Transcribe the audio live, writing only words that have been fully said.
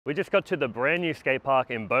We just got to the brand new skate park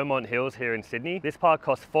in Beaumont Hills here in Sydney. This park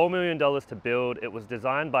cost $4 million to build. It was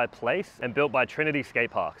designed by Place and built by Trinity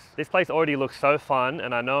Skateparks. This place already looks so fun,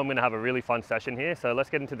 and I know I'm gonna have a really fun session here. So let's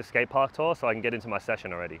get into the skate park tour so I can get into my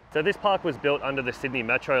session already. So this park was built under the Sydney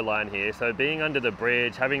Metro line here. So being under the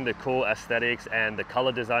bridge, having the cool aesthetics and the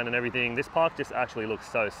color design and everything, this park just actually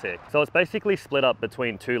looks so sick. So it's basically split up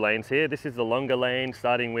between two lanes here. This is the longer lane,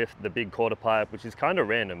 starting with the big quarter pipe, which is kind of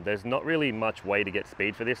random. There's not really much way to get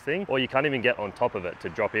speed for this thing, or you can't even get on top of it to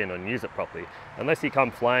drop in and use it properly, unless you come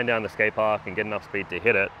flying down the skate park and get enough speed to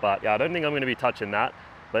hit it. But yeah, I don't think I'm going to be touching that.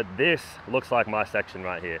 But this looks like my section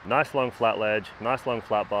right here. Nice long flat ledge, nice long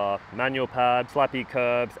flat bar, manual pad, slappy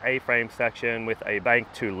curbs, A-frame section with a bank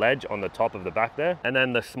to ledge on the top of the back there. And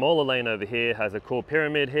then the smaller lane over here has a cool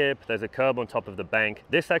pyramid hip. There's a curb on top of the bank.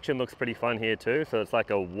 This section looks pretty fun here too. So it's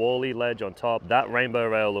like a wally ledge on top. That rainbow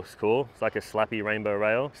rail looks cool. It's like a slappy rainbow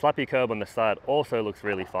rail. Slappy curb on the side also looks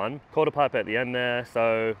really fun. Quarter pipe at the end there.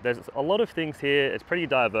 So there's a lot of things here. It's pretty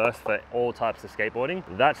diverse for all types of skateboarding.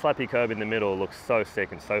 That slappy curb in the middle looks so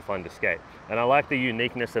sick and so fun to skate. And I like the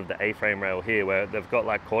uniqueness of the A-frame rail here, where they've got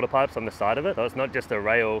like quarter pipes on the side of it. So it's not just a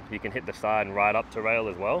rail, you can hit the side and ride up to rail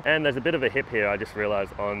as well. And there's a bit of a hip here, I just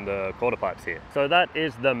realized, on the quarter pipes here. So that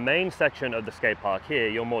is the main section of the skate park here,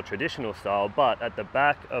 your more traditional style. But at the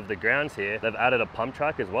back of the grounds here, they've added a pump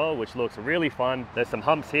track as well, which looks really fun. There's some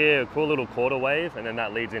humps here, a cool little quarter wave, and then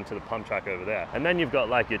that leads into the pump track over there. And then you've got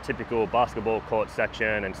like your typical basketball court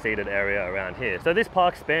section and seated area around here. So this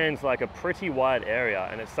park spans like a pretty wide area,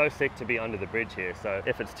 and it's so sick to be under the bridge here. So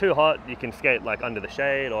if it's too hot, you can skate like under the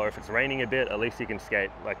shade, or if it's raining a bit, at least you can skate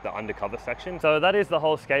like the undercover section. So that is the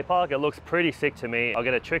whole skate park. It looks pretty sick to me. I'll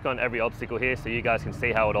get a trick on every obstacle here so you guys can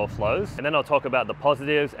see how it all flows. And then I'll talk about the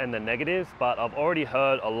positives and the negatives, but I've already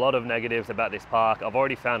heard a lot of negatives about this park. I've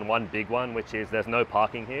already found one big one, which is there's no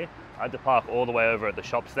parking here. I had to park all the way over at the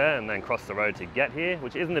shops there and then cross the road to get here,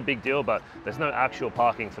 which isn't a big deal, but there's no actual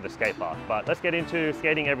parking for the skate park. But let's get into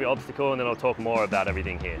skating every obstacle, and then I'll talk more about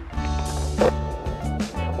everything here.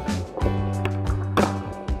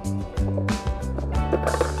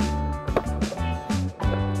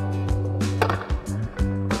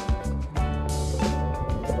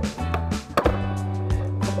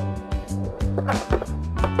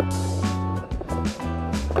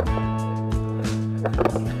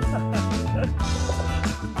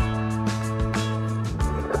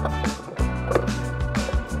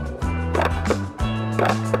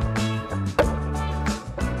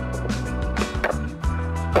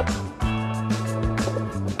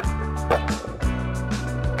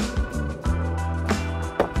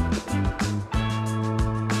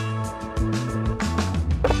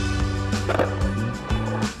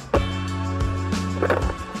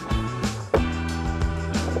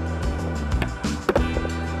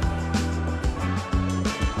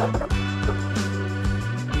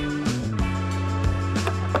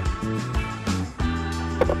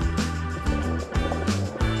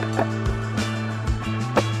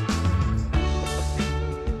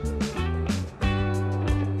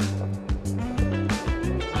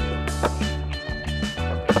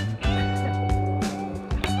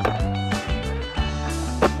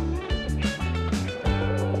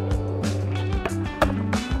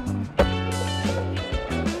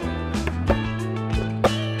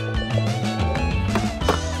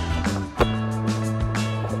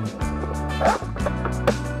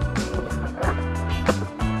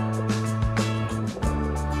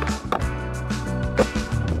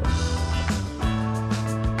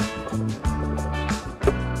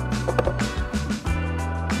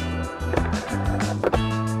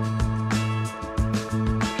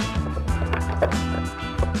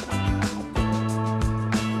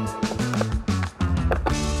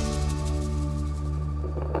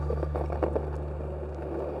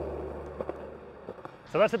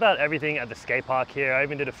 So that's about everything at the skate park here. I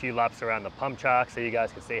even did a few laps around the pump track so you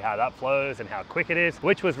guys can see how that flows and how quick it is,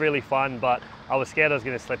 which was really fun, but I was scared I was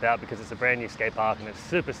going to slip out because it's a brand new skate park and it's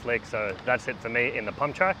super slick, so that's it for me in the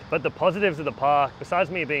pump track. But the positives of the park, besides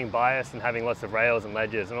me being biased and having lots of rails and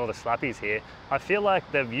ledges and all the slappies here, I feel like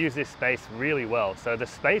they've used this space really well. So the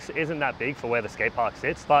space isn't that big for where the skate park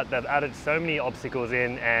sits, but they've added so many obstacles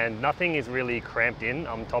in and nothing is really cramped in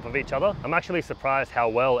on top of each other. I'm actually surprised how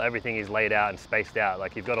well everything is laid out and spaced out.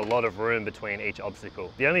 Like, you've got a lot of room between each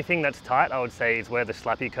obstacle. The only thing that's tight, I would say, is where the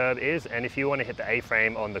slappy curb is, and if you want to hit the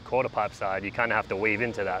A-frame on the quarter pipe side, you can't kind of have to weave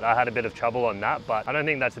into that. I had a bit of trouble on that, but I don't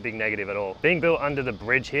think that's a big negative at all. Being built under the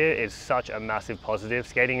bridge here is such a massive positive.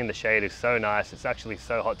 Skating in the shade is so nice. It's actually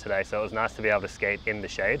so hot today, so it was nice to be able to skate in the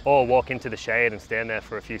shade or walk into the shade and stand there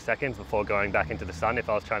for a few seconds before going back into the sun if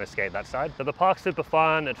I was trying to skate that side. So the park's super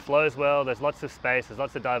fun, it flows well, there's lots of space, there's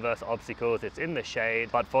lots of diverse obstacles, it's in the shade,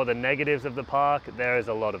 but for the negatives of the park, there is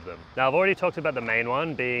a lot of them. Now I've already talked about the main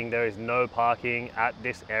one being there is no parking at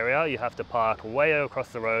this area. You have to park way across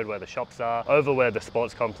the road where the shops are, over where the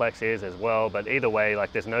sports complex is as well, but either way,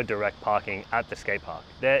 like there's no direct parking at the skate park.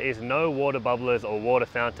 There is no water bubblers or water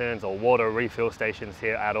fountains or water refill stations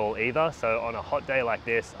here at all either, so on a hot day like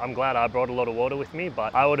this, I'm glad I brought a lot of water with me,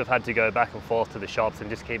 but I would have had to go back and forth to the shops and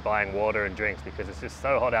just keep buying water and drinks because it's just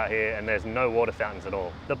so hot out here and there's no water fountains at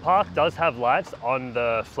all. The park does have lights on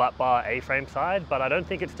the flat bar A-frame side, but I don't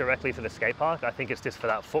think it's directly for the skate park. I think it's just for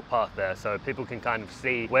that footpath there, so people can kind of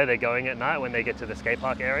see where they're going at night when they get to the skate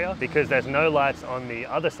park area, because there's no lights on the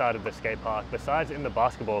other side of the skate park besides in the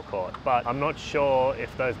basketball court. But I'm not sure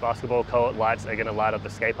if those basketball court lights are going to light up the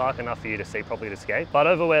skate park enough for you to see properly to skate. But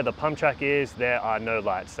over where the pump track is, there are no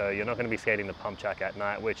lights, so you're not going to be skating the pump track at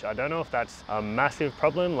night, which I don't know if that's a massive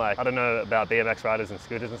problem. Like, I don't know about BMX riders and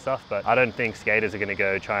scooters and stuff, but I don't think skaters are going to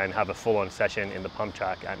go try and have a full-on session in the pump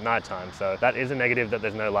track at night time. So that is a negative that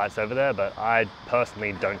there's no lights over there, but I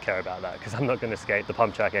personally don't care about that because I'm not going to skate the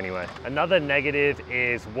pump track anyway. Another negative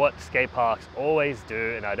is what skate parks always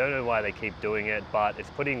do, and I don't know why they keep doing it, but it's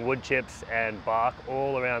putting wood chips and bark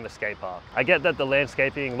all around the skate park. I get that the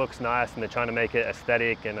landscaping looks nice and they're trying to make it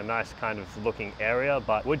aesthetic and a nice kind of looking area,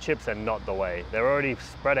 but wood chips are not the way. They're already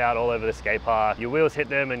spread out all over the skate park. Your wheels hit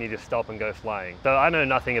them and you just stop and go flying. So I know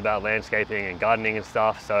nothing about landscaping and gardening and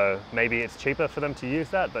stuff, so maybe it's cheaper for them to use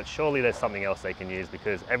that, but surely there's something else they can use,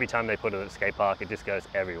 because every time they put it at the skate park, it just goes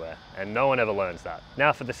everywhere and no one ever learns that.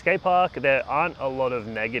 Now for the skate park, there aren't a lot of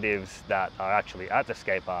negatives that are actually at the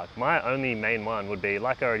skate park. My only main one would be,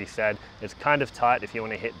 like I already said, it's kind of tight if you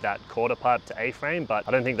want to hit that quarter pipe to A-frame, but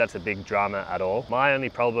I don't think that's a big drama at all. My only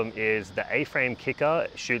problem is the A-frame kicker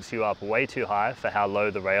shoots you up way too high for how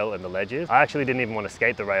low the rail and the ledge is. I actually didn't even want to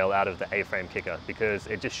skate the rail out of the A-frame kicker because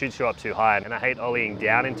it just shoots you up too high, and I hate ollieing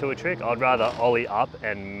down into a trick. I'd rather ollie up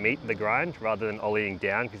and meet the grind rather than ollieing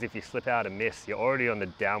down, because if you slip out and miss, you're already on the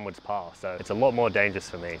downwards path. So it's a lot more dangerous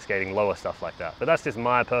for me skating lower stuff like that. But that's just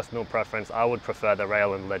my personal preference. I would prefer the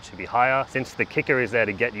rail and ledge to be higher. Since the kicker is there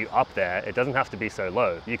to get you up there, it doesn't have to be so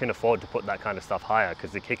low. You can afford to put that kind of stuff higher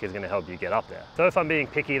because the kicker is going to help you get up there. So if I'm being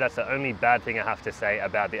picky, that's the only bad thing I have to say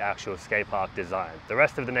about the actual skate park design. The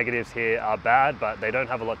rest of the negatives here are bad, but they don't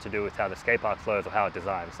have a lot to do with how the skate park flows or how it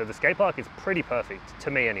designs. So the skate park is pretty perfect,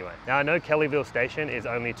 to me anyway. Now I know Kellyville station is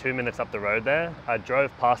only 2 minutes up the road there. I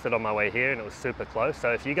drove past it on my way here and it was super close.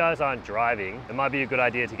 So if you guys aren't driving, it might be a good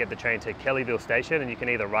idea to get the train to Kellyville station, and you can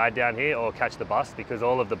either ride down here or catch the bus, because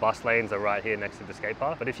all of the bus lanes are right here next to the skate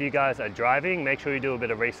park. But if you guys are driving, make sure you do a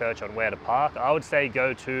bit of research on where to park. I would say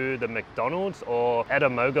go to the McDonald's or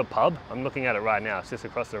Ettamogah Pub. I'm looking at it right now, it's just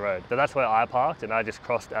across the road. So that's where I parked, and I just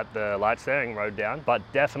crossed at the lights there and rode down. But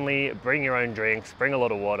definitely bring your own drinks, bring a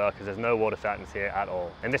lot of water, because there's no water fountains here at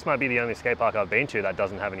all. And this might be the only skate park I've been to that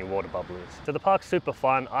doesn't have any water bubblers. So the park's super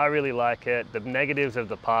fun, I really like it. The negatives of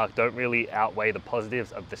the park don't really outweigh the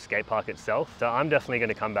positives of the skate park itself. So I'm definitely going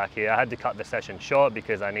to come back here. I had to cut the session short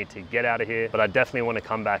because I need to get out of here, but I definitely want to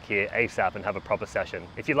come back here ASAP and have a proper session.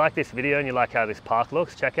 If you like this video and you like how this park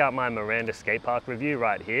looks, check out my Miranda skate park review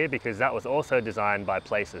right here, because that was also designed by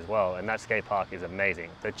Place as well, and that skate park is amazing.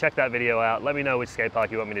 So check that video out, let me know which skate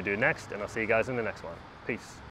park you want me to do next, and I'll see you guys in the next one. Peace.